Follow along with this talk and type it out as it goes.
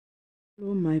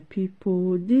Hello my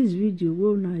people, this video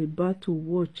wey una about to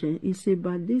watch is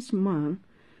about this man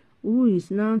who is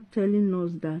now telling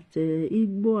us that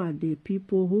Igbo are the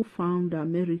people who found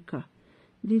America.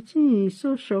 The thing is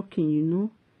so shocking, you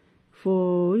know,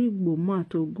 for Igbo man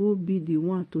to go be the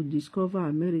one to discover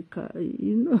America.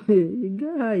 You know, you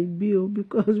get how it be,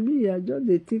 because me, I just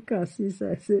dey think as since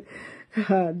I say,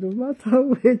 no matter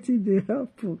wetin dey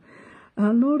happen,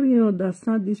 I no really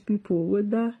understand these people,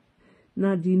 whether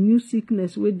now the new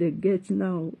sickness where they get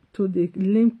now to the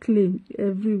claim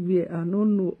everywhere, I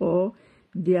don't know, or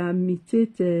they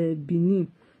imitate Benin.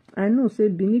 I know say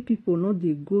Benin people not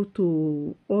they go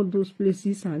to all those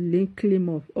places and lay claim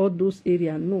of all those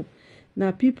areas. No,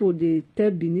 now people they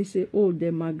tell Benin say, oh,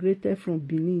 they migrated from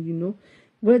Benin, you know,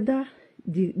 whether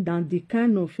the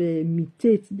kind of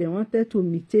imitate they wanted to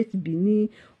imitate Benin,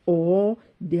 or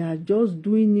they are just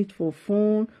doing it for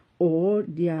fun, or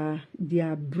their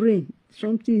brain,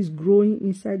 something is growing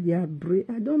inside their brain.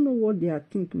 I don't know what they are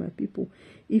thinking, my people.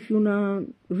 If you now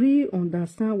really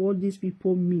understand what these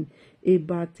people mean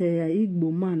about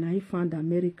Igbo man, I found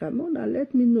America, now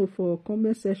let me know for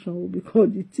comment section,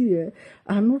 because the thing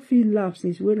I no feel laugh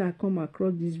since when I come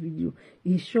across this video.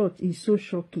 In short, it's so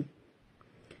shocking.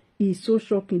 It's so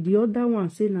shocking. The other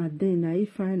one say na then I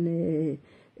find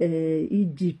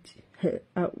Egypt.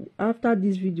 After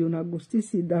this video, I go still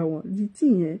see that one. The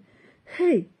thing,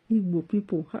 hey, Igbo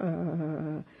people,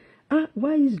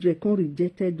 why Israel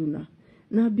rejected you now?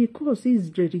 Now because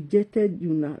Israel rejected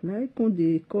you now, now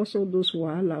they cause all those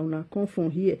wahala. Una come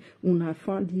from here, una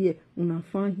found here, una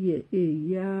found here. Hey,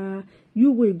 yeah,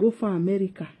 you will go for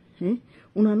America.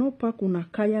 Una no pack, una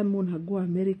kaya mona go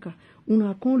America.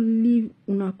 Una can't live,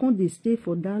 una can't they stay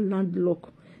for that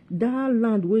landlock. That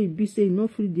land where it be say no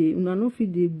fit dey, una no fit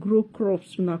dey grow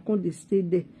crops, una can't they stay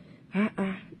there.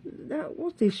 That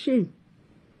what a shame.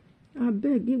 I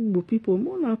beg Igbo people,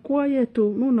 mona quiet,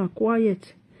 oh, mona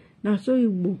quiet. Now so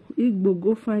Igbo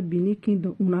go find Benin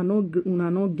kingdom, una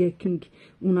no get king.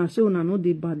 Una say una no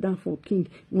dey bow down for king,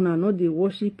 una no dey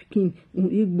worship king,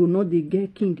 Igbo no dey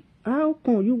get king. How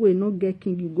come you will not get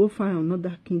king, you go find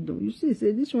another kingdom? You see,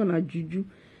 say this one a juju.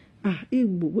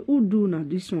 Igbo, who do na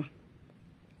this one?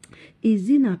 Is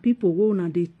it na people who na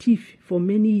the thief for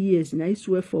many years, na I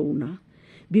swear for una?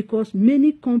 Because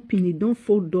many company don't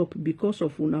fold up because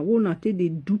of una. Who na take they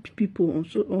dupe people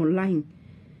online.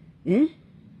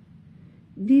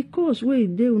 The cause where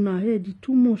they una head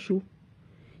too much.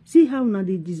 See how na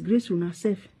they disgrace una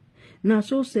self. Na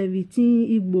so 17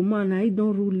 Igbo man I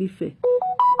don't rule Ife.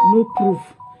 No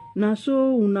proof. Na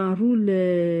so una rule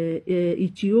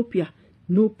Ethiopia.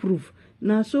 No proof.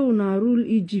 Na so una rule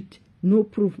Egypt. No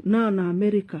proof. Now in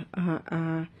America,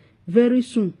 very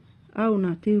soon, how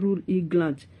una take rule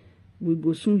England, we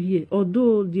go soon here.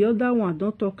 Although the other one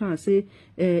don't talk and say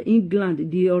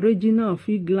England, the original of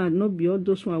England, not be all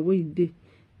those one where they.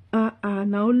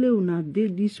 Now only una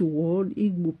did this world,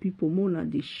 Igbo people, more than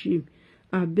the shame.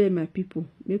 I beg my people,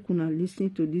 make una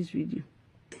listen to this video.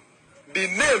 The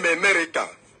name America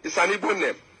is an Igbo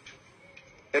name.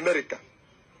 America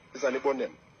is an Igbo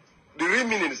name. The real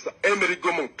meaning is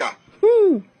Emerigomnka.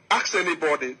 Ask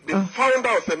anybody, the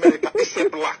founder of America is a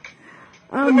black.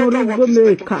 No matter what is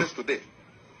taking place today.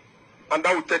 And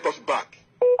that will take us back.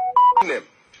 Name.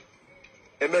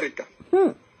 America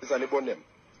is an Igbo name.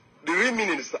 The real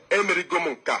meaning is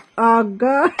Emerigomnka.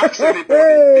 Ask anybody,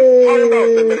 the founder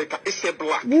of America is a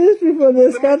black. These people,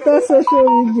 they scatter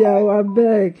social media, I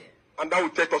beg. And that will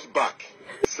take us back.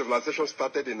 Civilization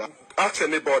started in. Ask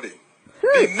anybody.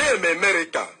 The name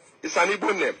America is an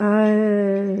Igbo name.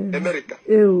 America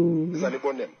is an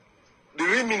Igbo name. The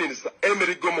real meaning is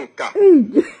Emerigomnka.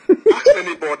 Ask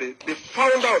anybody. The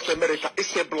founder of America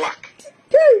is a black.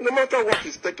 No matter what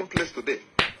is taking place today.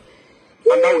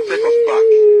 And that will take us back.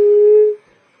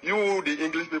 You, the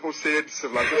English people, said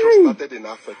civilization started in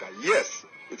Africa. Yes,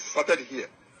 it started here.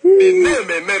 The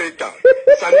name America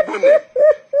is an Igbo name.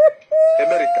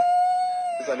 America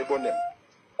is an Igbo name.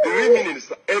 The real meaning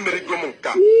is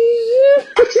Emerigomnka.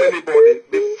 Ask anybody.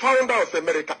 The founder of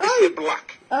America is a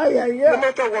black. No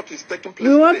matter what is taking place.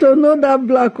 We want to know that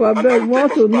black one. We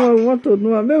want to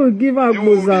know. I mean, we give our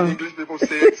bosom. The English people say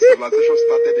civilization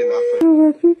started in Africa.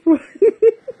 Oh, people.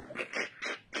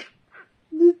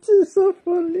 This is so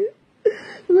funny.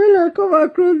 When I come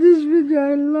across this video,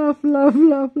 I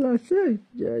laugh. Say,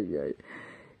 yeah.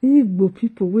 Igbo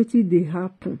people, what did they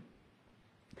happen?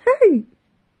 Hey!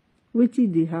 What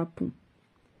did they happen?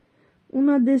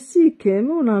 Una dey sick,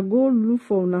 una go look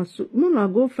for una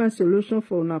go find solution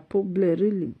for una problem.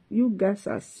 Really, you guys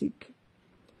are sick.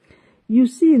 You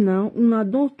see now, una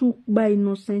don't talk by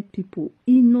innocent people.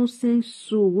 Innocent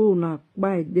soul wey una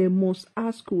buy, they must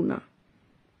ask una.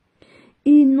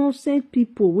 Innocent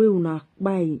people wey una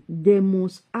buy, they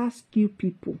must ask you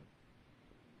people.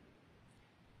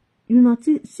 You know,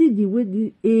 see the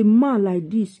way a man like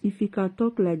this, if he can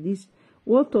talk like this,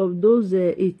 what of those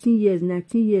 18 years,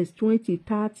 19 years, 20,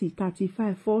 30,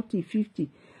 35, 40, 50?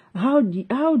 How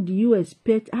do you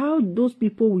expect, how those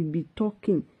people will be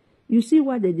talking? You see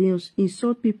why they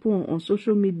insult people on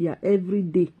social media every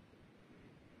day.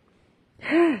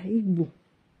 Igbo.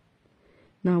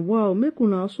 Now, wow, make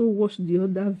una also watch the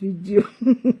other video.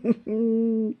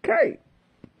 Okay.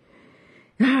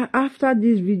 After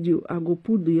this video, I go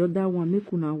put the other one,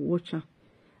 make una watch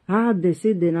am. They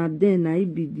say then I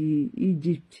be the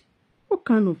Egypt. What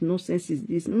kind of nonsense is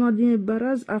this? Now they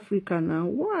embarrass Africa now.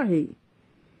 Why?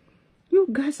 You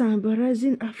guys are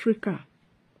embarrassing Africa.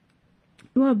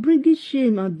 You are bringing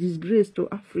shame and disgrace to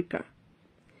Africa.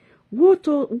 What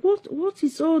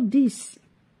is all this?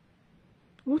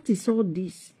 What is all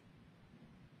this?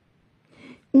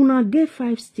 Una get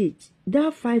 5 states.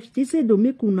 That 5 states say to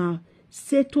make una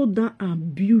settle down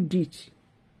and build it.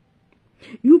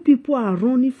 You people are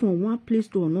running from one place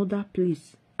to another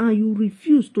place, and you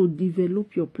refuse to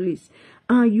develop your place,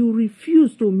 and you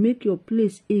refuse to make your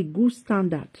place a good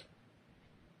standard.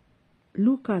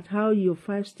 Look at how your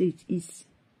 5 states is.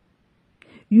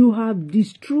 You have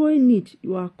destroyed it.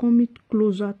 You are coming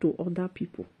closer to other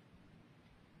people.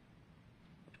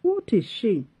 What a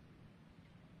shame.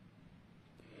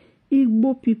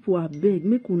 Igbo people are beg,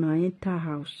 make una enter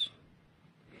house.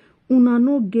 Una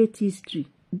no get history.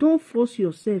 Don't force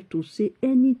yourself to say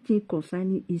anything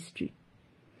concerning history.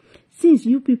 Since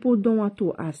you people don't want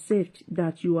to accept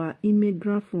that you are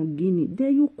immigrant from Guinea,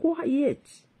 then you quiet.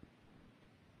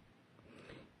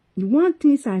 One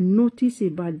thing I noticed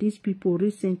about these people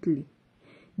recently,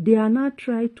 they are not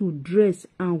trying to dress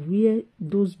and wear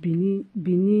those Bini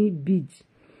beads.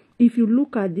 If you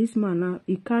look at this man now,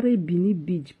 he carry Bini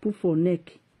beads put for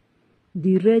neck.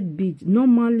 The red beads.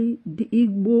 Normally, the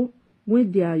Igbo,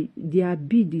 when their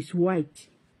bead is white,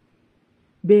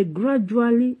 but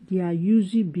gradually they are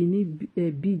using Bini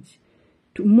beads.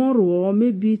 Tomorrow or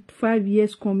maybe 5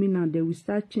 years coming and they will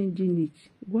start changing it.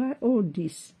 Why all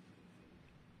this?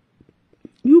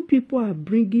 You people are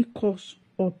bringing curse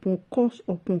upon curse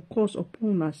upon curse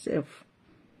upon yourself.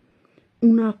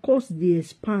 Una curse they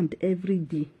expand every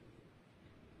day.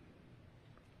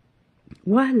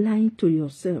 Why lying to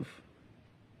yourself?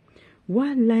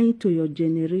 Why lying to your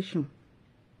generation?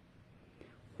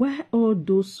 Why all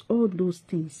those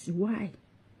things? Why?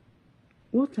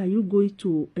 What are you going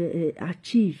to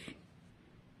achieve?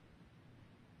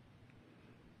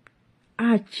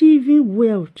 Achieving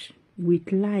wealth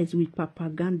with lies, with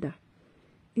propaganda,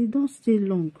 it don't stay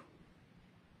long.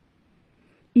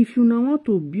 If you now want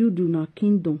to build una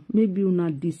kingdom, maybe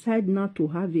una decide not to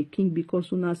have a king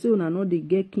because una say una no dey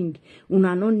get king,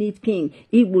 una no need king,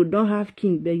 Igbo don't have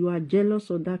king, but you are jealous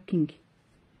of that king.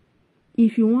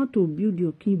 If you want to build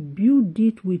your king, build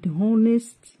it with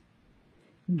honesty,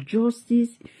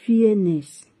 justice,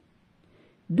 fairness.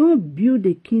 Don't build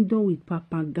a kingdom with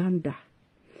propaganda.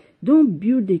 Don't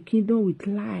build a kingdom with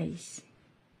lies.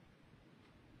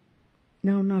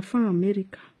 Now na find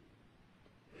America.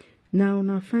 Now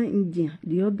na find India.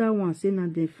 The other one say na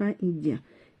they find India.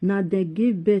 Now they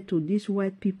gave birth to these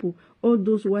white people. All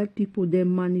those white people, they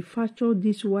manufacture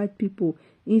these white people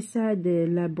inside the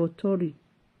laboratory.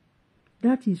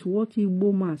 That is what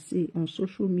Igbo man say on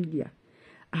social media.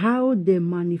 How they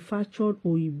manufactured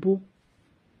Oyibo.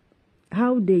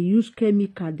 How they use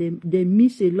chemical. They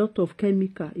mix a lot of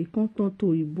chemical. It can't turn to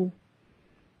Oyibo.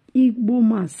 Igbo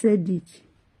man said it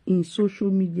in social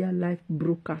media live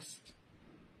broadcast.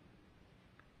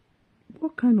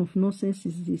 What kind of nonsense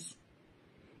is this?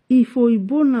 If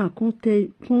Oyibo now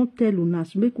can't tell una,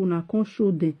 make una can't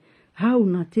show them how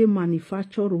una take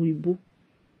manufacture Oyibo,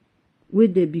 where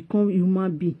they become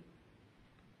human being.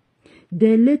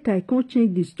 Then later I can't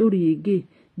change the story again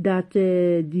that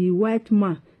the white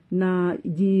man, now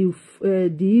the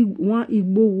one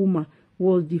Igbo woman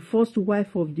was the first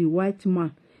wife of the white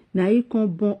man. Now he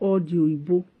can't born all the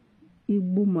Igbo.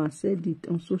 Igbo man said it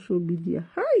on social media.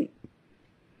 Hi,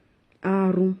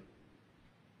 Aaron.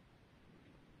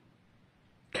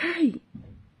 Kai.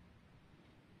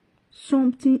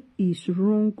 Something is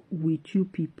wrong with you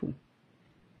people.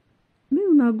 May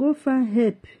una go find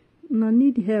help. Una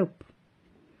need help.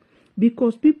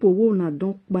 Because people will not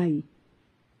don't buy.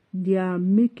 They are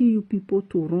making you people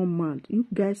to run mad. You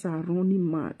guys are running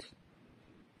mad.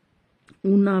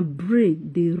 Una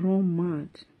brain, they run mad.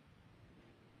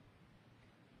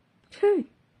 Hey.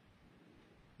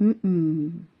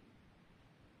 Then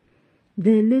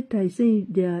later he say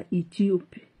they are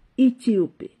Ethiopia.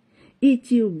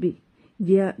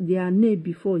 Their name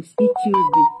before is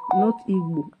Ethiopia, not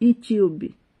Igbo.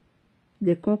 Ethiopia.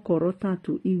 They can corrupt her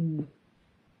to Igbo.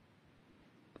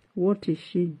 What a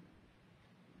shame.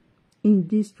 In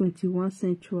this 21st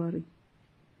century,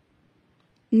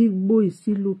 Igbo is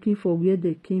still looking for where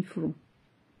they came from.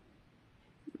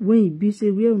 When you be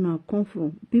say where una come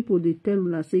from, people they tell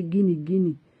una say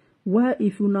Guinea. Why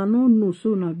if una no know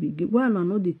so una begin? Why una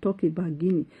no they talk about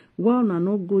Guinea? Why una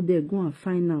no go there go and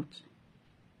find out?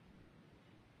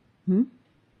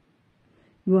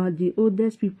 You are the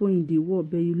oldest people in the world,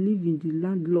 but you live in the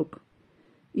landlocked.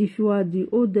 If you are the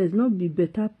oldest, not be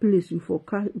better place you for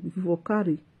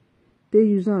carry. They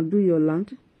use and do your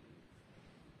land.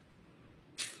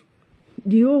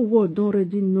 The whole world don't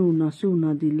already know una so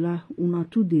una dey lie. Una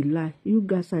too dey lie. You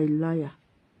guys are a liar.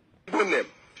 Igbo name.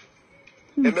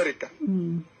 America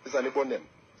is an Igbo name.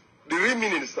 The real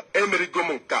meaning is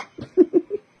Amerigomunka.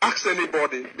 Ask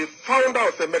anybody. The founder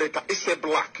of America is a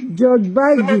black. George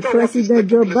Biden, President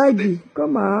George Biden.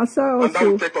 Come on, answer also. And that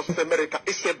will take us to America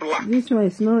is a black. This one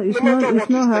is not. It's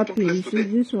not happy. You see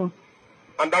this one.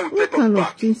 And that will what take kind us of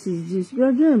back. things is this? You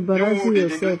are just embarrassing the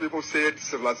yourself. English people said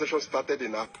civilization started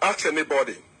in Africa. Ask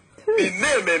anybody. The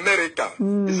name America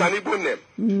is an Igbo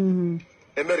name.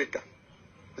 America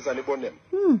is an Igbo name.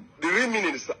 The real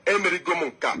meaning is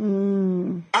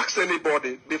Amerigomunka. Ask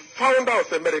anybody. The founder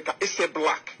of America is a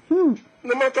black. No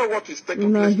matter what is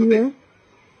taking place today.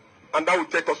 And that will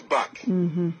take us back.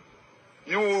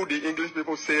 You, the English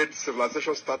people, said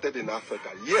civilization started in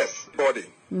Africa. Yes, body.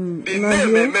 The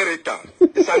name America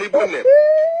is an Igbo name.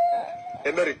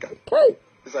 America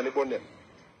is an Igbo name.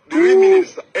 The real meaning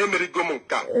is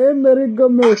Amerigomunka.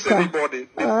 Ask anybody.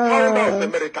 The founder of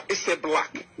America is a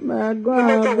black.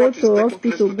 Go to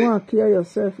hospital, go and clear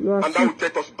yourself. You are and sick. that will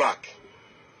take us back.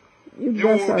 You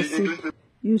guys are sick.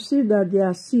 You see that they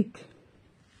are sick.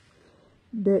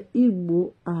 The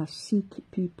Igbo are sick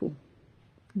people.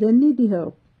 They need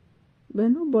help, but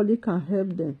nobody can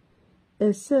help them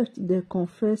except they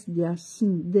confess their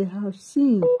sin. They have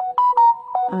sinned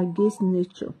against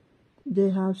nature. They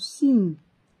have sinned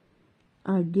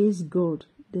against God.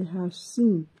 They have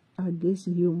sinned against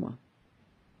human.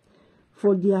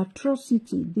 For the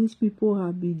atrocity these people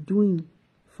have been doing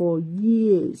for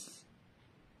years.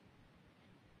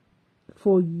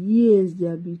 For years they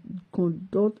have been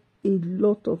conduct a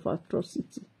lot of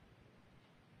atrocity.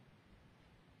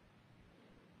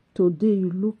 Today you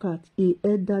look at an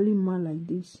elderly man like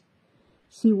this,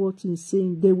 see what he's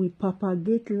saying. They will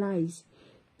propagate lies,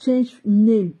 change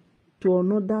name to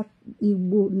another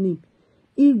Igbo name.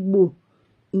 Igbo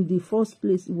in the first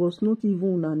place was not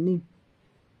even a name.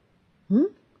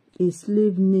 A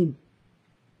slave name.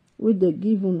 What they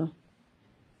give una.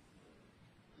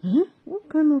 What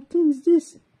kind of thing is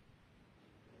this?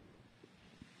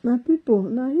 My people,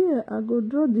 now here I go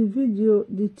draw the video.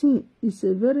 The thing is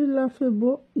a very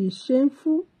laughable, it's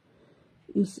shameful,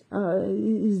 it's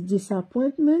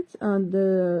disappointment, and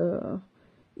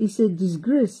it's a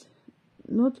disgrace.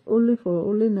 Not only for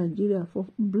only Nigeria, for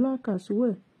black as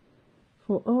well,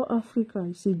 for all Africa.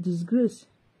 It's a disgrace.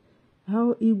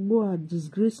 How Igbo are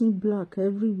disgracing black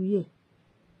everywhere.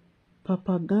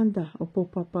 Propaganda upon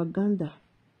propaganda.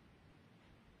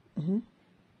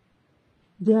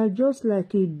 They are just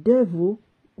like a devil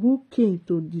who came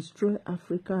to destroy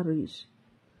Africa race.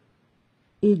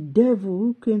 A devil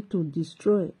who came to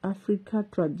destroy Africa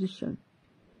tradition,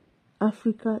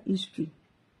 Africa history.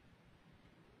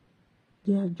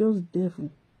 They are just devil.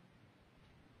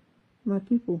 My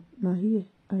people, now here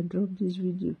I drop this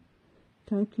video.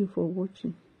 Thank you for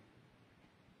watching.